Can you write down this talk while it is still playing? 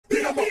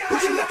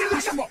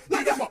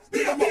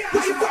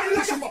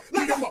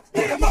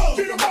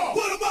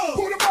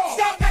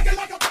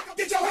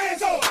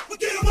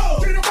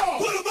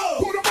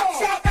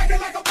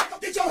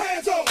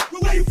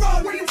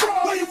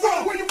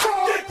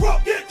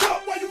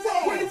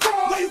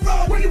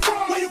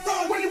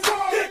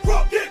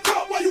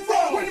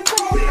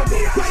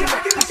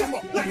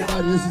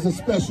is a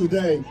special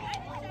day.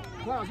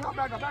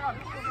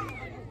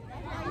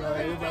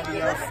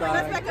 Everybody outside.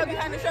 Let's back up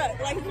behind the truck.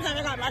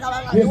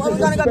 This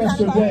is a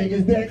special day.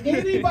 Is there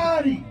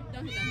anybody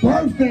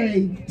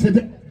birthday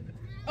today?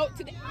 Oh,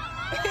 today.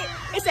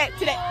 It's that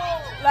today.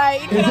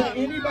 Like, is there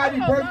anybody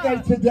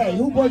birthday today?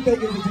 Who birthday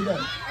is it today?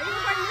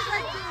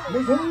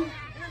 Miss who?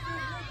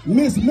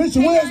 Miss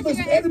Mitchell. Where's Miss?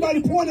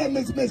 Everybody point at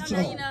Miss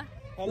Mitchell.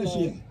 Where's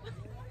she at?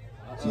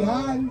 She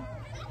hiding?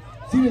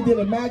 She done did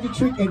a magic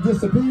trick and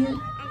disappeared?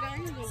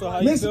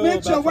 Miss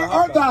Mitchell, where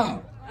are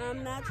thou?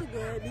 I'm not too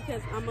good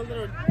because I'm a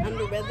little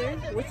under weather.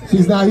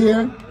 She's not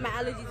here? My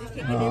allergies just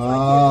kicking in.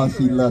 Oh,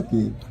 she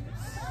lucky.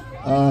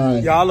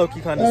 Y'all look,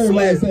 you kind of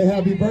everybody say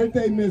happy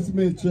birthday, Miss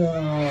Mitchell.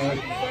 Happy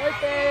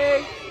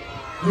birthday.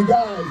 You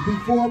guys,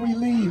 before we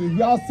leave, if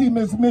y'all see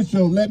Miss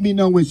Mitchell, let me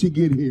know when she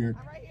get here.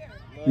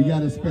 We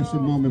got a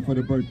special moment for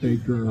the birthday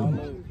girl.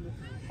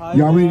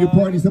 Y'all ready to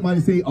party? Somebody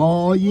say,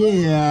 oh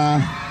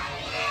yeah.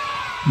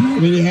 Y'all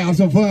ready to have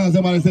some fun?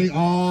 Somebody say,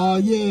 oh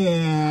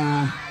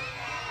yeah.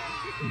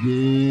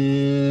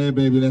 Yeah,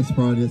 baby, let's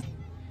party.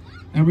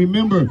 And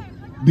remember,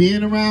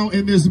 being around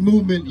in this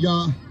movement,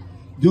 y'all,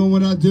 doing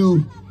what I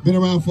do, been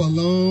around for a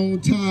long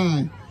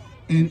time.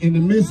 And in the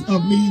midst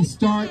of me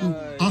starting,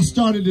 I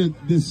started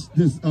this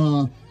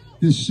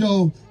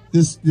show,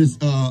 this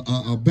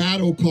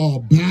battle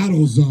called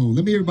Battle Zone.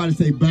 Let me everybody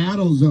say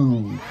Battle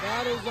Zone.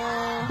 Battle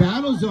Zone.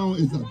 Battle Zone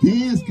is a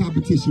dance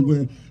competition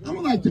where I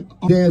would like to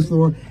dance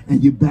floor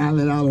and you battle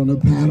it out on the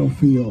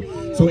battlefield.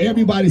 So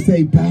everybody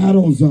say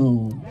Battle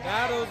Zone.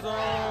 Battle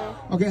Zone.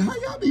 Okay, how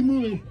y'all be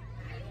moving?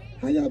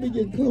 How y'all be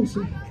getting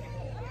closer?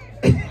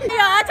 Yeah,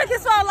 I took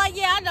his phone like,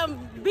 yeah, I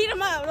done beat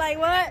him up. Like,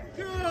 what?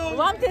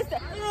 Bumped his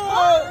stuff.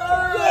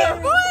 Yeah,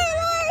 boy,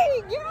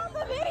 like, get off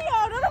the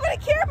video. Don't nobody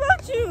care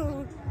about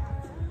you.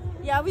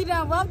 Yeah, we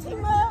done bumped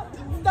him up,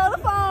 stole the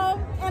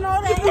phone, and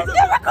all that. He's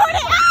still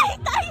recording. He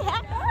thought he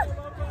had us.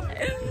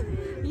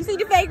 You see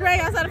the fake Ray?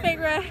 I saw the fake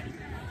Ray.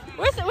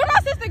 Where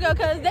my sister go?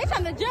 Because they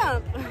trying to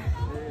jump.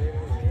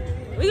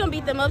 We gonna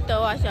beat them up,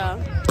 though, watch y'all.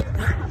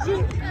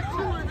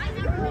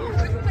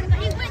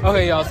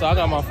 Okay, y'all, so I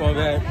got my phone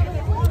back.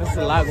 There's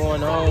a lot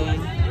going on,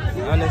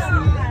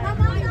 honestly.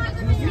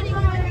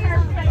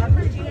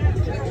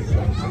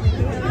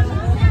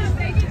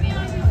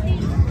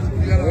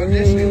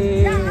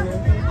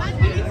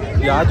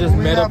 Yeah, I just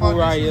met up with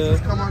Raya.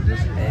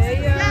 Hey,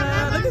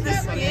 look at the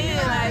skin.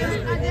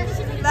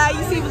 Like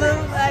you see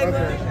blue. Like,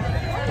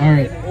 all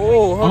right.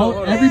 Oh, hold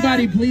on.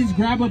 Everybody, please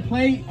grab a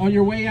plate on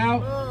your way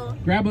out.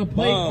 Grab a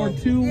plate or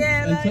two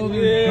until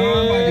they're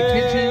gone by the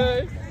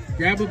kitchen.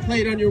 Grab a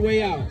plate on your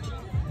way out.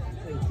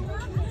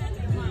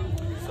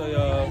 So,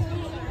 y'all.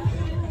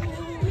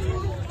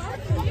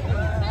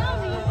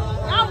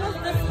 I was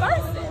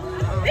dispersing.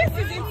 This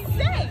is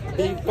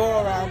insane.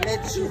 Before I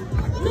let you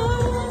go.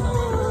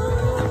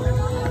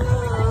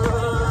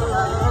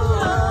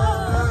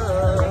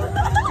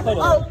 Hold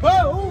on.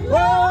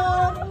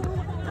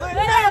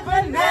 Never,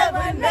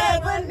 never,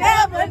 never,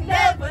 never,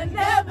 never,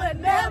 never,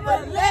 never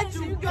let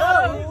you go.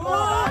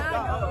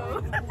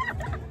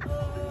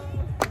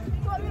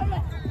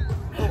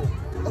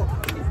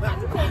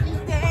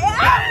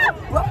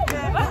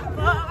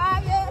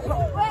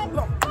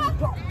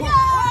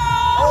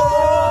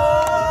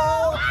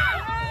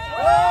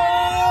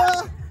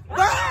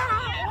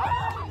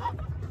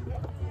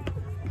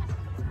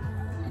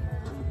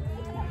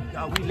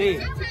 Y'all, we lit.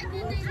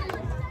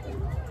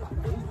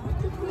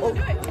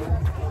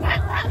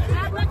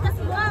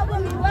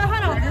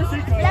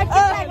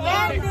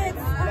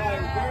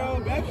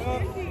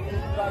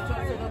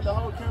 The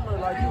whole camera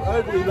like you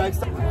ugly, like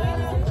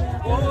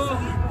what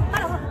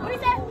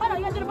is that? Hold on,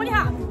 you gotta do the bunny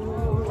hop.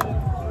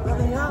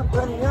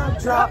 Bunny hop,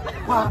 drop,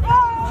 pop.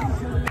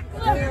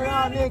 Turn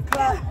around and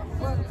clap.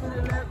 One to the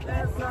left,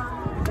 that's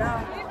on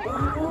down.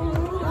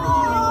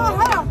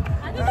 Hold on.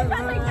 I think the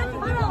best thing is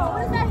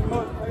what is that?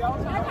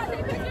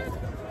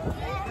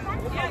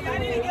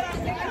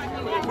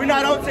 We're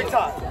not on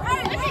TikTok.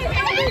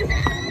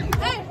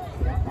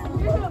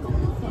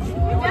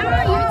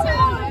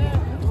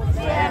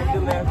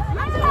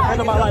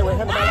 Handle my lightweight,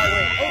 handle my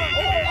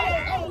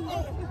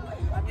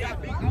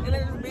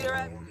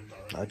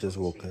lightweight. I just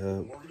woke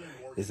up.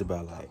 It's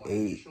about like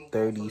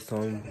 8:30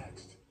 something.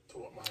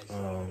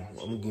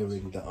 I'm getting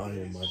ready to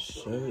iron my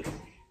shirt.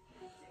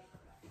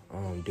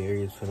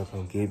 Darius finna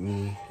come get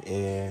me,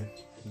 and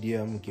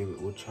yeah, I'm gonna give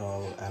it with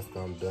y'all after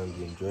I'm done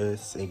getting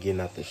dressed and getting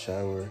out the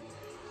shower.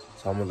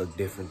 So I'm gonna look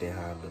different than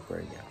how I look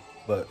right now.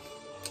 But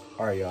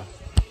alright, y'all.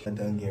 I'm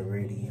done getting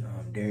ready.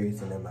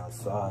 Darius and them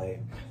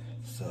outside.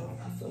 So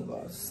I'm gonna go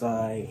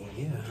outside, and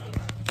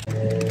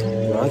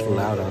yeah. Yo, it's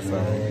loud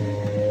outside.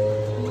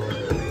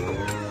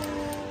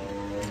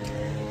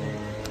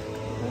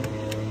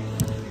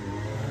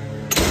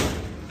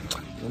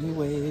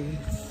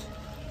 Anyways,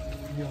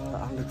 y'all,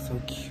 I look so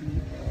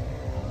cute.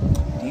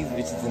 These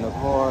bitches in the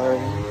car,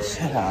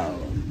 ciao.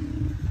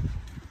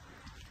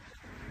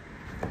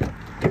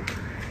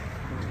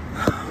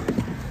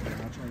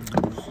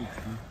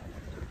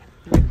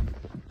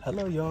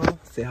 Hello, y'all.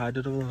 Say hi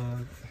to the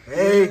vlog.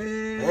 Hey.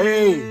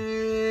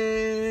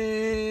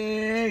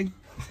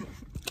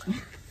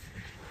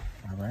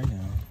 All right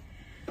now.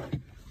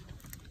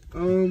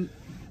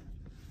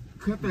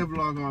 Cut that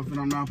vlog off and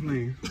I'm not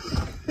playing.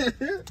 I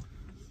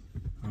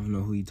don't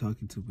know who you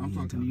talking to, but I'm he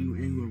ain't talking to you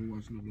to and me. whoever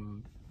watching the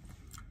vlog.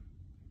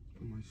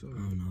 For myself. I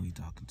don't know who you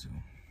talking to.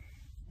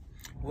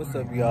 What's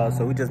up, y'all?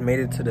 So we just made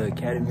it to the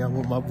academy. I'm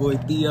with my boy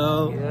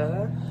Theo.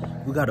 Yeah.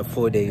 We got a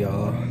full day,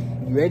 y'all.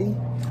 You ready?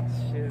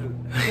 Shoot.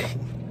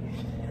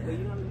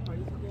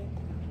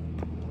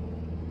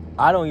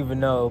 I don't even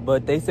know,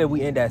 but they said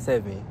we end at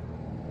 7.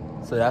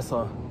 So that's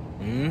all.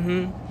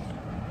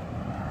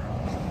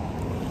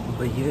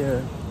 But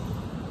yeah,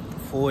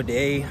 full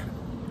day.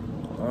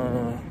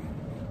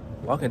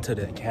 Walking to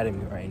the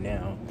academy right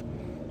now.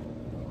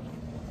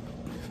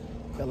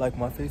 I like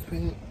my face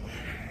paint.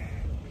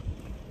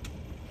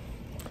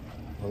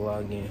 We'll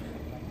log in.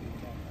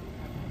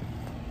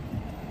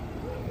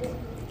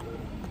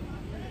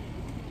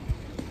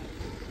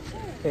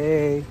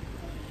 Hey.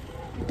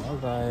 All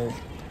right.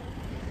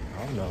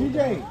 I don't know.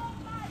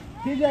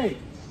 TJ.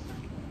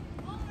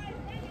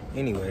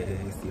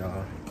 Anyways,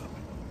 y'all.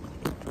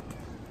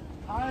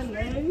 Hi,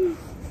 ladies.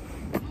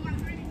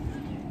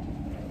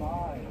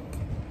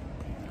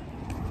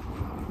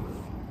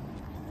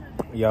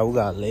 Y'all, we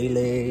got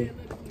Lele.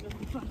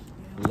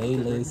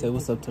 Lele, say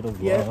what's up to the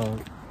vlog. Yeah.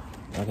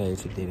 Okay,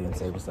 she didn't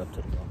say what's up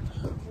to the vlog.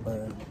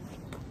 But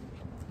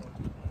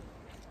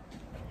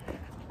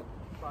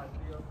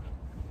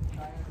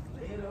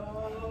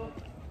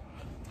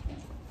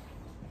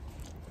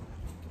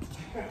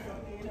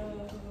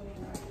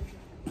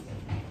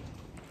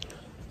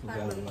we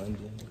got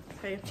London.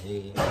 Hey.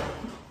 Hey.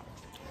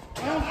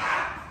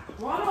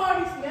 Why do I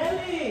be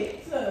smelling?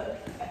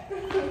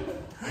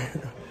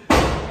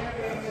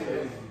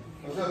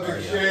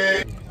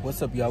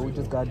 What's up, y'all? We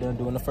just got done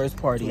doing the first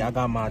party. I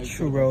got my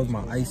churros,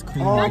 my ice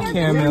cream, my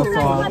caramel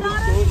sauce.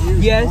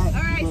 Yes. All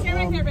right, stay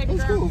right there, baby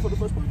girl. For the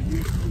first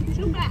party.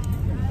 Shoot back.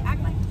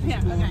 Act like, yeah,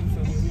 okay.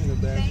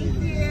 Thank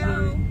you.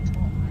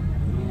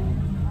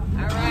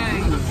 All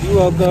right. You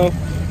welcome.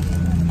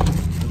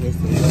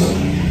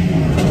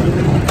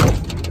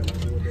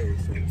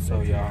 So,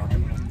 y'all,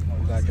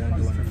 we got done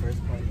doing the first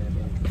party.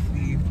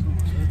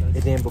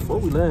 And then before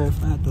we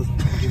left, I had to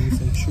give me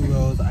some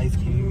churros, ice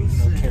cream,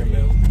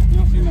 caramel.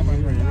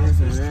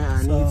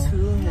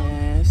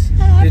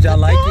 Did y'all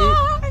like it?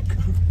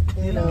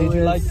 Did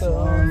you like the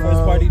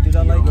first party? Did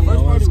y'all like the first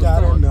party?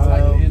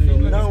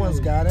 No one's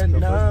gotta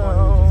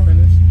know.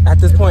 At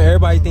this point,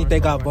 everybody think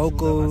they got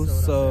vocals,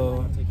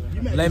 so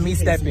let me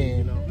step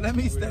in.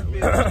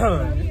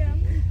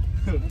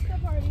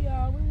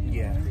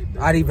 Yeah,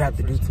 I didn't even have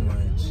to do too much.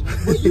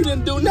 Well, you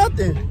didn't do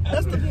nothing.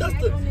 That's the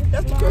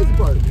crazy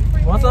part.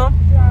 Want some?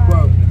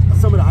 Bro,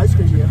 some of the ice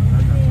cream, yeah.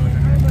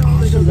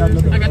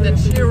 I got that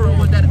churro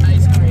with that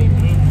ice cream.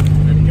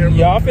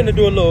 Yeah, I'm finna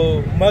do a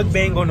little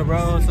mukbang on the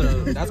road, so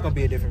that's gonna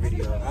be a different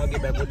video. I'll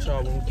get back with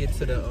y'all when we get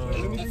to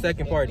the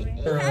second party.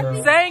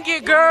 Sing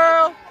it,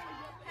 girl!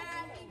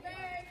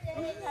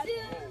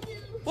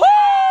 Woo!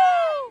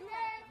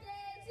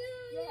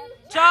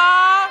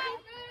 Cha!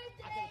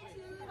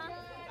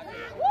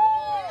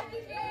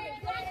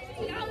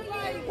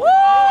 Woo!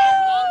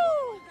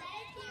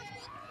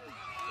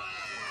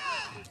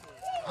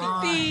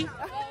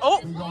 Oh,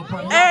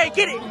 hey,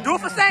 get it. Do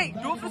it for Saint.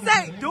 Do it for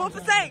Saint. Do it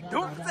for Saint.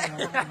 Do it for Saint.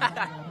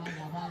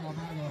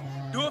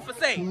 Do it for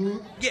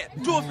Saint. Yeah,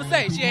 do it for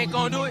Saint. She ain't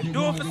gonna do it.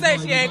 Do it for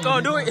Saint. She ain't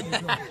gonna do it.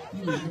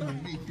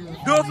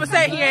 Do it for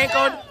Saint. He ain't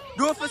gonna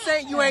do it for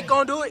Saint. You ain't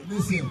gonna do it.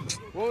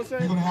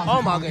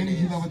 Oh my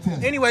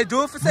goodness. Anyway,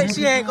 do it for Saint.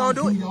 She ain't gonna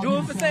do it. Do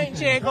it for Saint.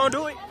 She ain't gonna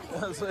do it.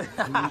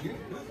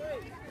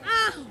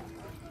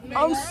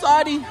 I'm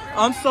sorry.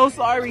 I'm so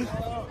sorry.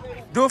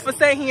 Do it for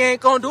Saint, he ain't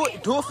gonna do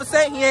it. Do it for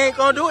Saint, he ain't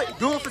gonna do it.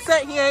 Do it for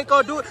Saint, he ain't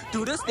gonna do it.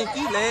 Do the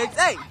stinky legs,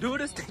 hey, do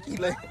the stinky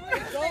legs.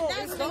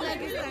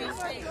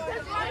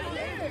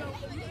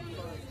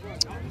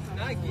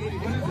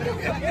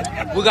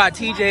 We got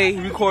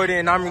TJ recording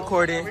and I'm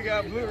recording. We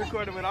got Blue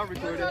recording when I'm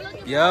recording.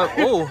 Yep.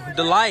 Oh,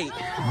 the light.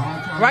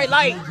 Bright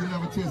light.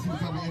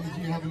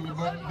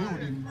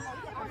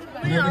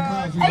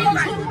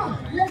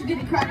 Let's get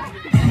it cracking.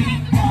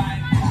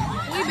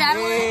 We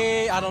battling?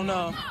 Hey, I don't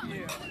know.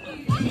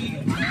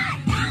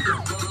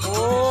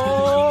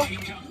 Oh.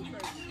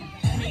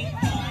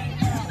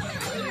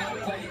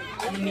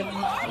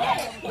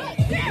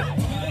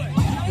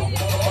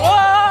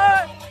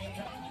 What?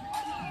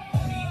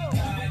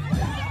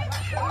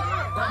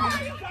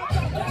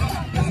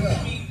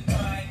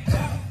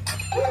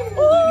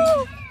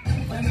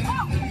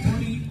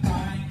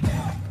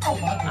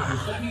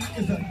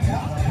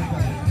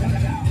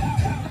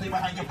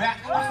 Behind your back,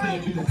 I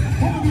said, who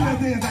can do that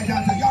dance like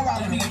that? Y'all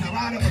ride with it,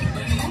 ride it.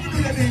 Who can do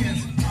that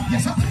dance?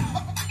 Yes, sir.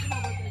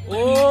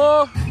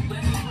 Oh.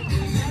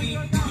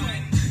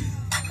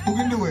 Who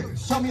can do it?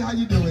 Show me how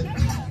you do it.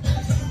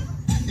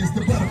 It's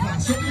the butterfly.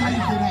 Show me how you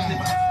get down.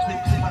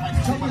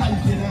 Show me how you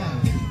get down.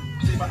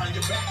 What?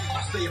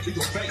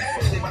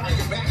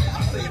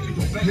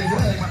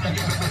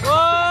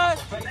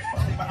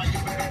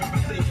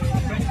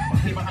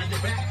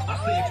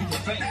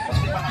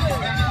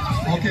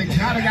 Okay,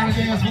 now they gotta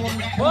dance for me.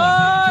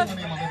 What?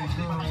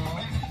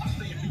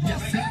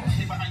 Yes, sir.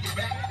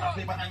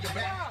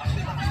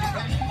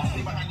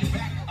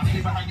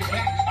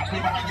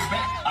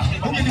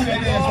 Who can do that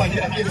dance like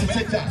that? It's a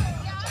TikTok.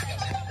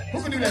 Who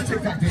can do that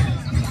TikTok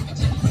dance?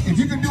 If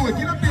you can do it,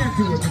 get up there and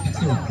do it.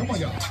 Come on,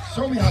 y'all.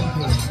 Show me how to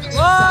do it.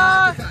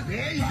 What?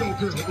 There you go,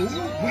 girl. Ooh,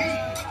 wait.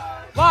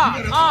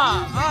 What?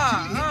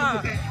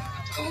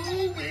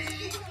 Ooh,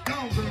 wait. Go,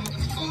 girl.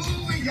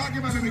 Ooh, wait. Y'all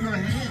give my baby girl a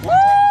hand. Woo!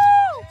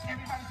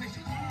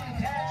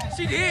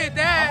 She did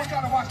that.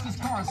 Gotta watch this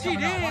car. She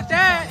did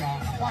that.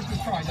 Watch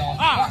this car, y'all.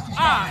 Watch this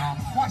car, y'all.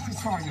 Watch this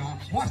car, y'all.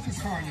 Watch this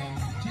car, y'all.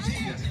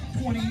 She's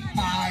 25,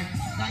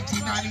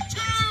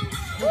 1992.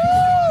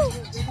 Woo!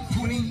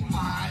 25.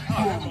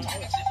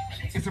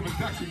 It's a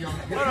reduction, y'all.